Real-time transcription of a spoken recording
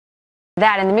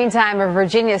That, in the meantime, a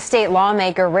Virginia state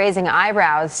lawmaker raising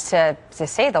eyebrows, to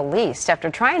say the least, after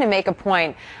trying to make a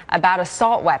point about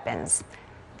assault weapons.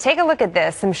 Take a look at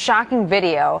this, some shocking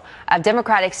video of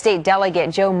Democratic State Delegate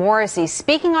Joe Morrissey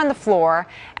speaking on the floor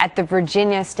at the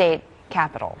Virginia State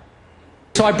Capitol.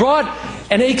 So I brought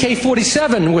an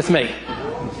AK-47 with me.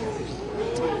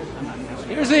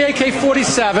 Here's the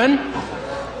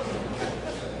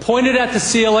AK-47, pointed at the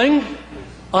ceiling,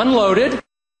 unloaded.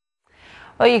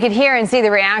 Well, you could hear and see the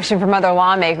reaction from other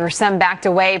lawmakers. Some backed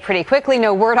away pretty quickly.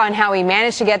 No word on how he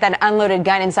managed to get that unloaded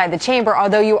gun inside the chamber,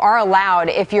 although you are allowed,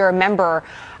 if you're a member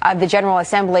of the General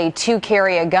Assembly, to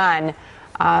carry a gun.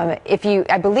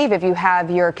 I believe if you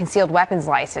have your concealed weapons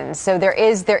license. So there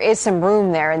is some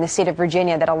room there in the state of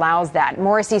Virginia that allows that.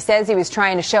 Morrissey says he was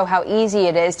trying to show how easy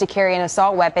it is to carry an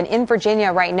assault weapon in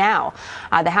Virginia right now.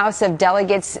 The House of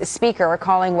Delegates Speaker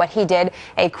calling what he did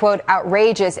a, quote,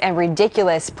 outrageous and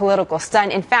ridiculous political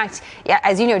stunt. In fact,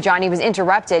 as you know, John, he was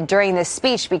interrupted during this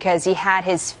speech because he had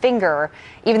his finger,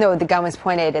 even though the gun was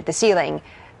pointed at the ceiling,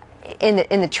 in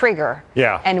the trigger.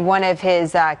 Yeah. And one of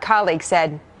his colleagues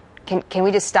said, Can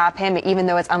we just stop him, even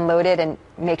though it's unloaded, and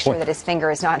make sure that his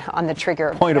finger is not on the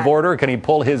trigger? Point of order, can he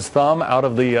pull his thumb out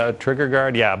of the trigger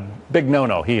guard? Yeah, big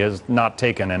no-no. He has not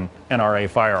taken an NRA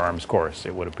firearms course,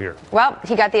 it would appear. Well,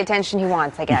 he got the attention he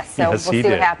wants, I guess. So Yes, we'll see he what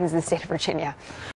did. happens in the state of Virginia.